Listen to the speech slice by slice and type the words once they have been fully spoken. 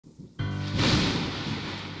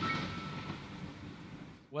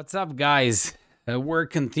What's up, guys? We're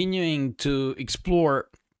continuing to explore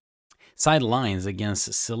sidelines against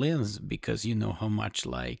Sicilians because you know how much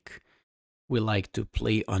we like to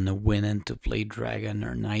play on a win and to play dragon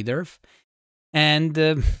or neither.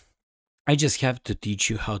 And I just have to teach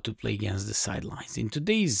you how to play against the sidelines. In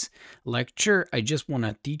today's lecture, I just want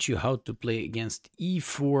to teach you how to play against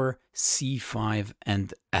e4, c5,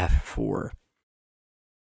 and f4.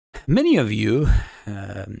 Many of you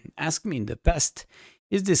asked me in the past,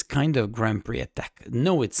 is this kind of Grand Prix attack?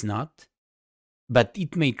 No, it's not. But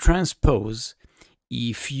it may transpose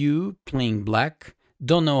if you, playing black,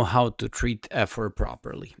 don't know how to treat f4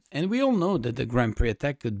 properly. And we all know that the Grand Prix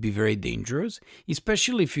attack could be very dangerous,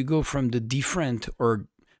 especially if you go from the different or,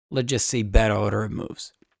 let's just say, bad order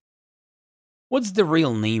moves. What's the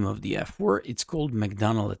real name of the f4? It's called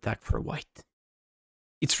McDonnell attack for white.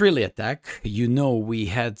 It's really attack. You know, we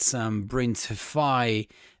had some Brintify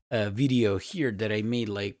video here that I made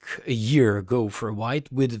like a year ago for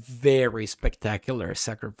white with very spectacular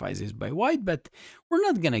sacrifices by white, but we're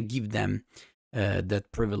not gonna give them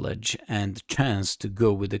that privilege and chance to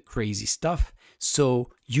go with the crazy stuff.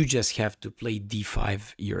 So you just have to play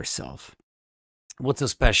d5 yourself. What's so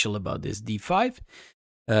special about this d5?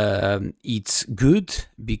 It's good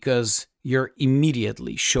because you're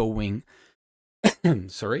immediately showing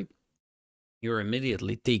sorry, you're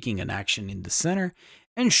immediately taking an action in the center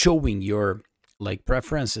and showing your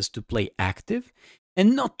preferences to play active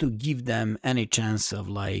and not to give them any chance of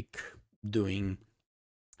doing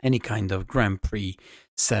any kind of Grand Prix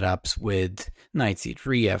setups with knight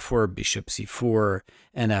c3, f4, bishop c4,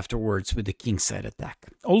 and afterwards with the kingside attack.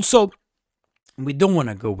 Also, we don't want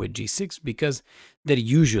to go with g6 because that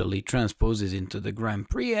usually transposes into the Grand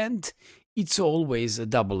Prix and it's always a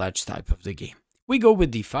double-edged type of the game. We go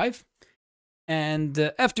with d5, and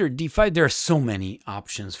after d5 there are so many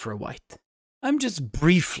options for white. I'm just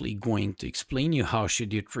briefly going to explain you how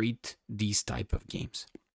should you treat these type of games.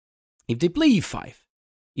 If they play e5,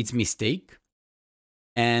 it's mistake,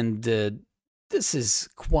 and this is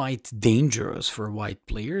quite dangerous for white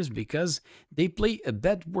players because they play a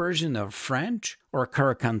bad version of French or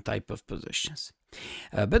Caracan type of positions.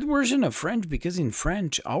 A bad version of French because in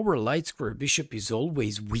French our light square bishop is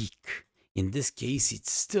always weak. In this case, it's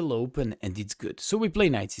still open and it's good. So we play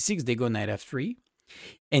knight c6, they go knight f3.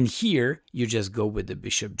 And here, you just go with the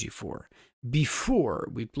bishop g4. Before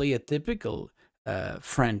we play a typical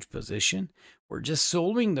French position, we're just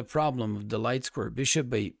solving the problem of the light square bishop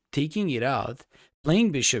by taking it out,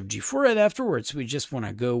 playing bishop g4, and afterwards we just want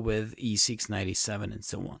to go with e6, knight e7, and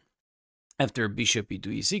so on. After bishop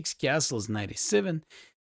e2, e6, castles, knight e7,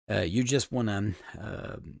 you just want to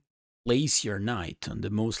place your knight on the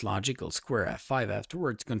most logical square f5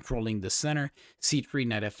 afterwards, controlling the center, c3,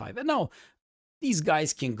 knight f5. And now, these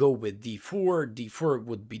guys can go with d4. d4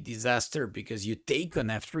 would be disaster because you take on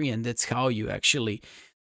f3, and that's how you actually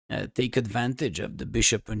take advantage of the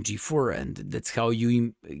bishop on g4, and that's how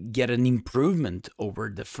you get an improvement over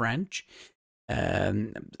the French,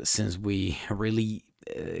 since we really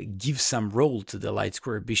give some role to the light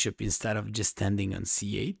square bishop instead of just standing on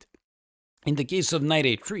c8. In the case of knight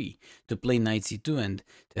a3, to play knight c2 and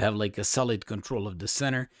to have like a solid control of the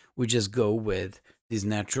center, we just go with these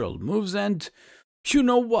natural moves. And you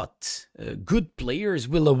know what? Good players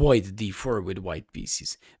will avoid d4 with white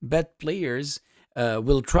pieces. Bad players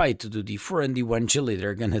will try to do d4, and eventually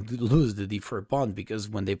they're going to lose the d4 pawn, because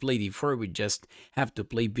when they play d4, we just have to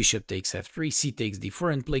play bishop takes f3, c takes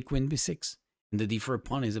d4, and play queen b6. And the d4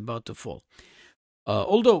 pawn is about to fall.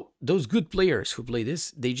 Although those good players who play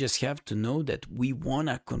this, they just have to know that we want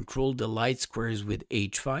to control the light squares with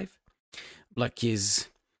h5. Black is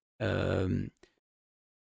Black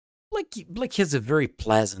has a very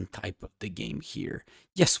pleasant type of the game here.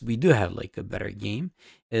 Yes, we do have like a better game.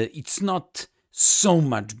 It's not so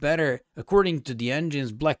much better. According to the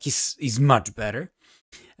engines, black is much better.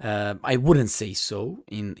 I wouldn't say so.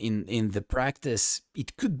 In the practice,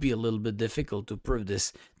 it could be a little bit difficult to prove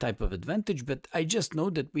this type of advantage, but I just know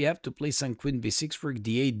that we have to play some queen b6, rook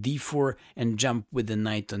d8, d4, and jump with the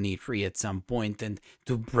knight on e3 at some point, and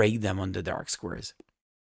to break them on the dark squares.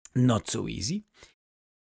 Not so easy.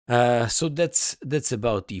 So that's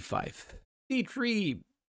about d5. d3,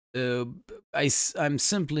 I'm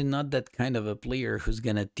simply not that kind of a player who's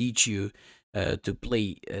gonna teach you to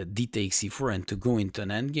play d takes c4 and to go into an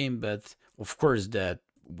endgame, but of course that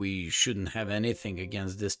we shouldn't have anything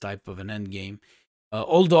against this type of an endgame.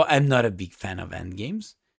 Although I'm not a big fan of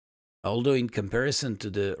endgames. Although in comparison to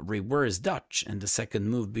the reverse Dutch and the second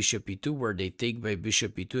move bishop e2, where they take by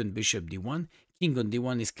bishop e2 and bishop d1, king on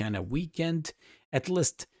d1 is kind of weak, and at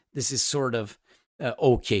least this is sort of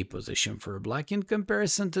okay position for black in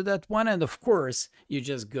comparison to that one. And of course, you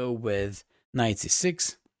just go with knight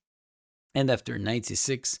c6. And after knight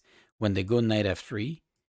c6, when they go knight f3,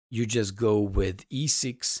 you just go with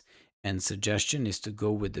e6. And suggestion is to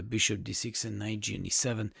go with the bishop d6 and knight g and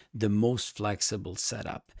e7, the most flexible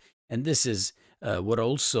setup. And this is what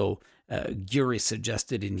also Giri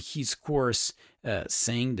suggested in his course,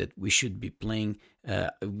 saying that we should be playing,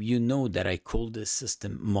 you know that I call this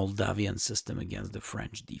system Moldavian system against the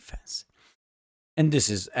French defense. And this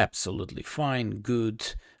is absolutely fine,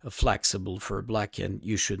 good, flexible for black, and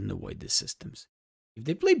you shouldn't avoid these systems. If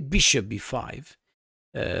they play bishop b5,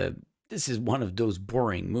 this is one of those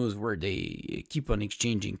boring moves where they keep on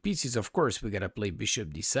exchanging pieces. Of course, we got to play bishop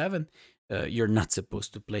d7. You're not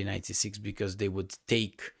supposed to play knight c6 because they would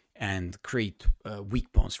take and create a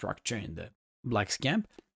weak pawn structure in the black's camp.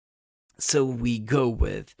 So we go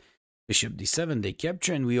with bishop d7, they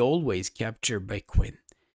capture, and we always capture by queen.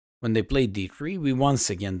 When they play d3, we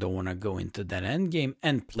once again don't want to go into that endgame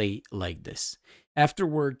and play like this.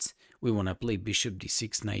 Afterwards, we want to play bishop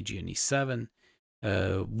d6, knight g and e7.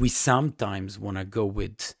 We sometimes want to go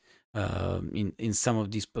with, in some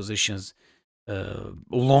of these positions,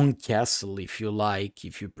 long castle if you like,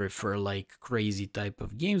 if you prefer like crazy type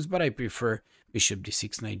of games, but I prefer bishop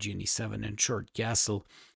d6, knight g and e7 and short castle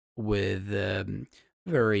with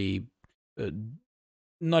very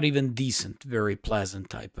not even decent, very pleasant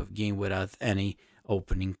type of game without any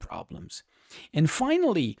opening problems. And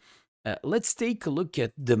finally, let's take a look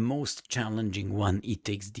at the most challenging one, e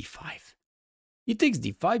takes d5. E takes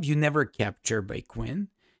d5, you never capture by queen,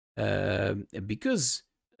 because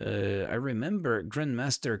I remember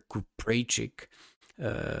Grandmaster Kuprejcik,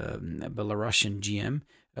 a Belarusian GM,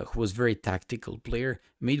 who was a very tactical player,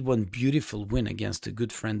 made one beautiful win against a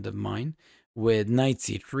good friend of mine with knight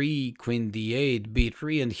c3, queen d8,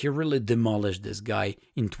 b3, and he really demolished this guy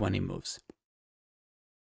in 20 moves.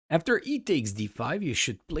 After e takes d5, you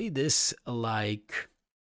should play this like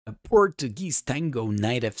a Portuguese tango,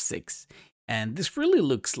 knight f6. And this really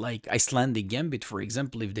looks like Icelandic gambit, for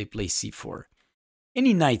example, if they play c4.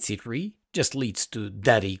 Any knight c3 just leads to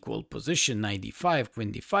that equal position, knight d5,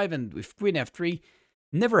 queen d5, and with queen f3,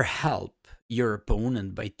 never help your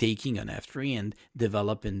opponent by taking on f3 and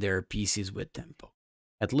developing their pieces with tempo.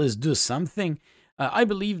 At least do something. I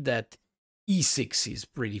believe that e6 is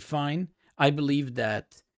pretty fine. I believe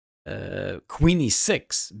that queen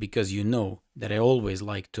e6, because you know that I always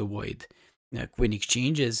like to avoid queen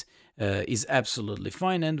exchanges, is absolutely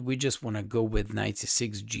fine, and we just want to go with knight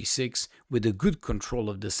c6, g6 with a good control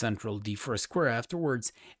of the central d4 square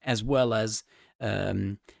afterwards, as well as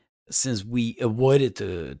since we avoided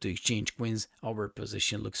to exchange queens, our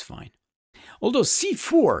position looks fine. Although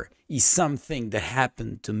c4 is something that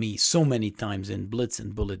happened to me so many times in blitz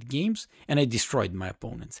and bullet games, and I destroyed my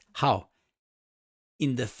opponents. How?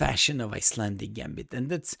 In the fashion of Icelandic gambit, and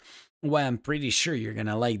that's why I'm pretty sure you're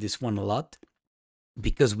gonna like this one a lot,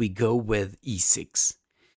 because we go with e6.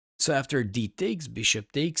 So after d takes,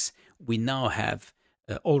 bishop takes, we now have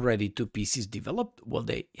already two pieces developed. Well,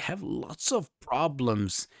 they have lots of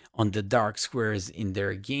problems on the dark squares in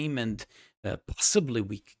their game and possibly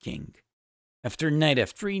weak king. After knight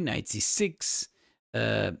f3, knight c6,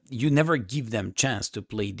 you never give them chance to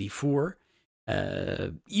play d4.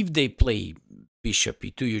 If they play bishop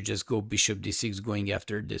e2, you just go bishop d6 going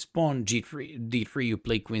after this pawn, d3, you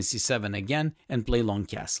play queen c7 again and play long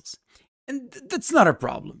castles. And that's not a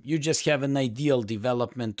problem. You just have an ideal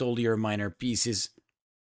development, all your minor pieces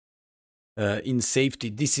in safety.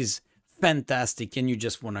 This is fantastic, and you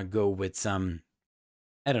just want to go with some,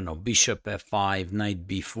 I don't know, bishop f5, knight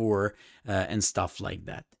b4, and stuff like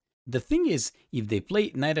that. The thing is, if they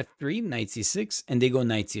play knight f3, knight c6, and they go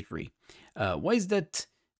knight c3, why is that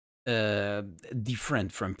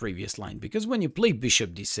different from previous line? Because when you play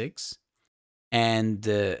bishop d6, and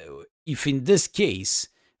if in this case,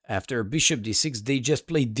 after bishop d6, they just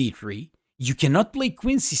play d3, you cannot play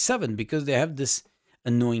queen c7 because they have this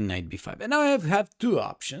annoying knight b5. And now I have two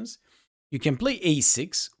options. You can play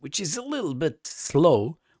a6, which is a little bit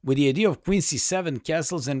slow, with the idea of queen c7,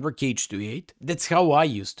 castles, and rook h to e8. That's how I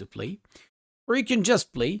used to play. Or you can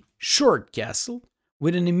just play short castle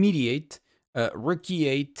with an immediate rook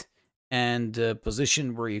e8 and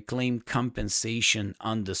position where you claim compensation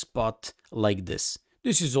on the spot like this.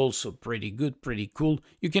 This is also pretty good, pretty cool.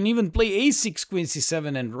 You can even play a6, queen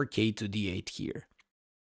c7, and rook a to d8 here.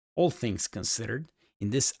 All things considered, in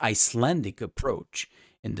this Icelandic approach,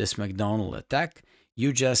 in this McDonnell attack,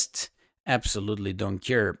 you just absolutely don't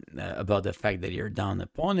care about the fact that you're down a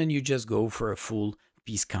pawn, and you just go for a full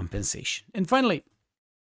piece compensation. And finally,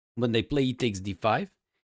 when they play e takes d5,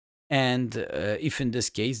 And if in this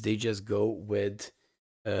case they just go with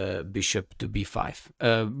bishop to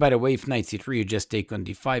b5. By the way, if knight c3, you just take on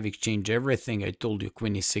d5, exchange everything. I told you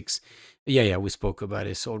queen e6. Yeah, we spoke about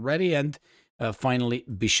this already. And finally,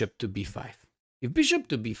 bishop to b5. If bishop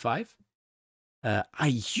to b5,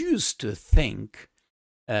 I used to think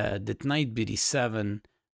that knight bd7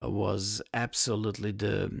 was absolutely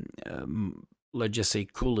the, let's just say,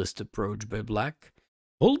 coolest approach by black.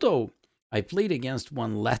 Although I played against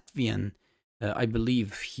one Latvian, I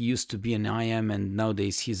believe he used to be an IM and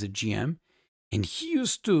nowadays he's a GM, and he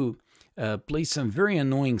used to play some very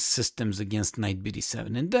annoying systems against knight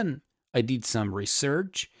bd7. And then I did some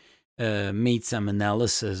research, made some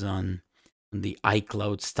analysis on the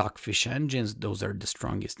iCloud Stockfish engines. Those are the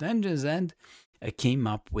strongest engines, and I came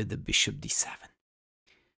up with the bishop d7.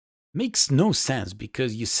 Makes no sense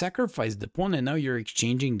because you sacrifice the pawn and now you're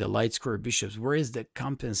exchanging the light square bishops. Where is the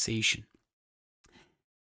compensation?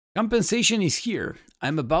 Compensation is here.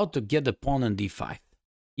 I'm about to get the pawn on d5.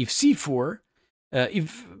 If c4,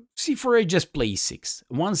 I just play e6.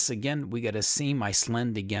 Once again, we got the same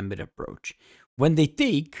Icelandic gambit approach. When they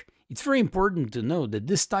take, it's very important to know that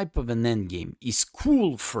this type of an endgame is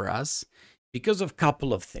cool for us because of a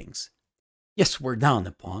couple of things. Yes, we're down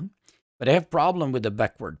a pawn, but I have problem with the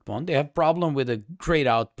backward pawn. They have problem with a great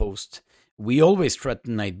outpost. We always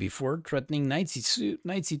threaten knight b4, threatening knight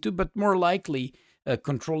c2, but more likely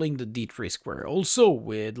controlling the d3 square. Also,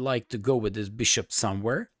 we'd like to go with this bishop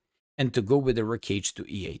somewhere and to go with the rook h to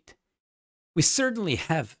e8. We certainly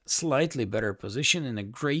have slightly better position and a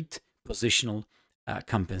great positional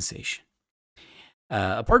compensation.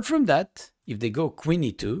 Apart from that, if they go queen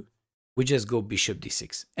e2, we just go bishop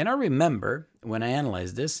d6. And I remember when I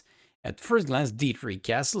analyzed this, at first glance, d3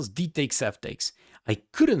 castles, d takes, f takes. I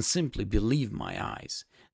couldn't simply believe my eyes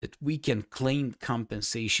that we can claim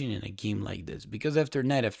compensation in a game like this. Because after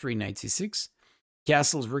knight f3, knight c6,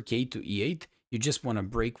 castles, rook a to e8, you just want to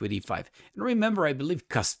break with e5. And remember, I believe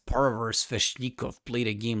Kasparov or Sveshnikov played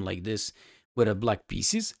a game like this with a black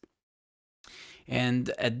pieces. And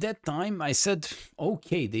at that time, I said,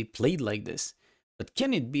 okay, they played like this. But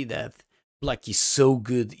can it be that black is so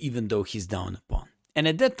good even though he's down a pawn? And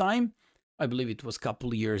at that time, I believe it was a couple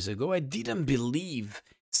of years ago, I didn't believe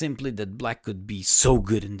simply that black could be so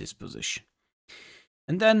good in this position.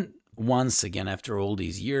 And then, once again, after all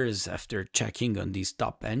these years, after checking on these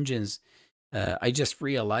top engines, I just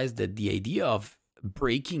realized that the idea of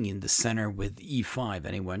breaking in the center with e5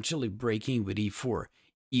 and eventually breaking with e4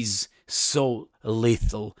 is so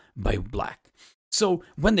lethal by black. So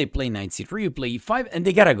when they play knight c3, you play e5, and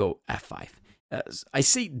they gotta go f5. I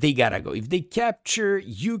say they gotta go. If they capture,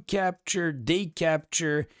 you capture, they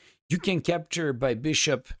capture. You can capture by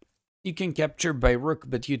bishop, you can capture by rook,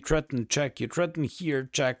 but you threaten check, you threaten here,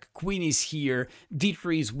 check, queen is here,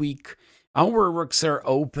 d3 is weak, our rooks are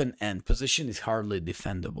open, and position is hardly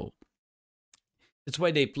defendable. That's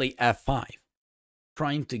why they play f5,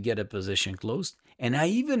 trying to get a position closed. And I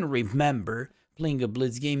even remember playing a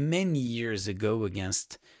blitz game many years ago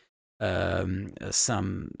against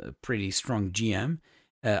some pretty strong GM.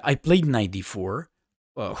 I played knight d4,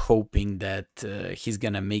 hoping that he's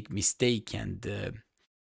gonna make mistake and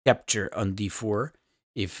capture on d4.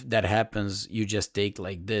 If that happens, you just take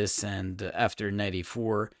like this, and after knight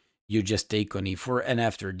e4, you just take on e4, and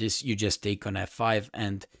after this, you just take on f5,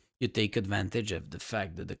 and you take advantage of the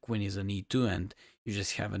fact that the queen is on e2, and you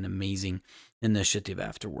just have an amazing initiative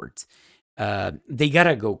afterwards. They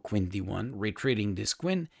gotta go queen d1, retreating this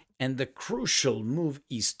queen, and the crucial move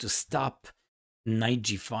is to stop knight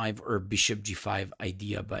g5 or bishop g5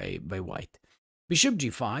 idea by white. Bishop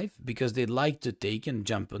g5 because they'd like to take and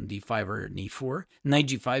jump on d5 or e4. Knight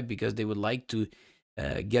g5 because they would like to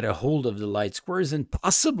get a hold of the light squares and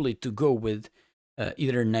possibly to go with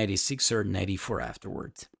either knight e6 or knight e4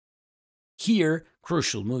 afterwards. Here,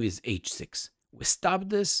 crucial move is h6. We stop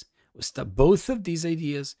this, we stop both of these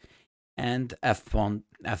ideas, and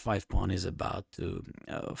f5 pawn is about to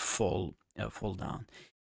fall down.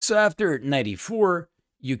 So after knight e4,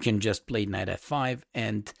 you can just play knight f5,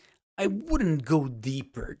 and I wouldn't go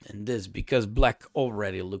deeper than this because black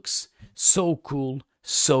already looks so cool,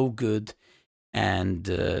 so good, and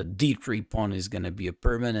d3 pawn is going to be a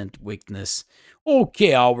permanent weakness.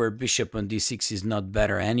 Okay, our bishop on d6 is not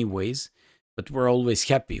better anyways, but we're always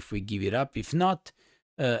happy if we give it up. If not,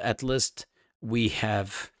 at least we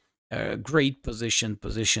have a great position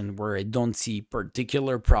where I don't see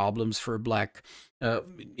particular problems for black.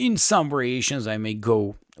 In some variations, I may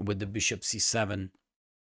go with the bishop c7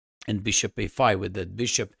 and bishop a5 with that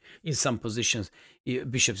bishop. In some positions,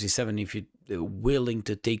 bishop c7, if you're willing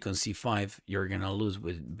to take on c5, you're going to lose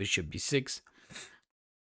with bishop b6.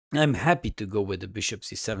 I'm happy to go with the bishop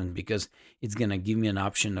c7 because it's going to give me an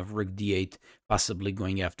option of rook d8, possibly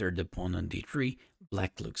going after the pawn on d3.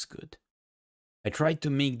 Black looks good. I tried to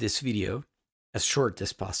make this video as short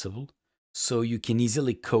as possible so you can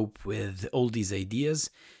easily cope with all these ideas,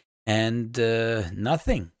 and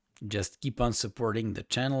nothing. Just keep on supporting the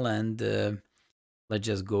channel, and let's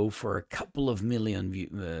just go for a couple of million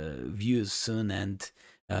views soon, and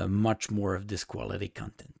much more of this quality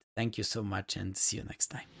content. Thank you so much, and see you next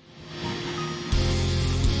time.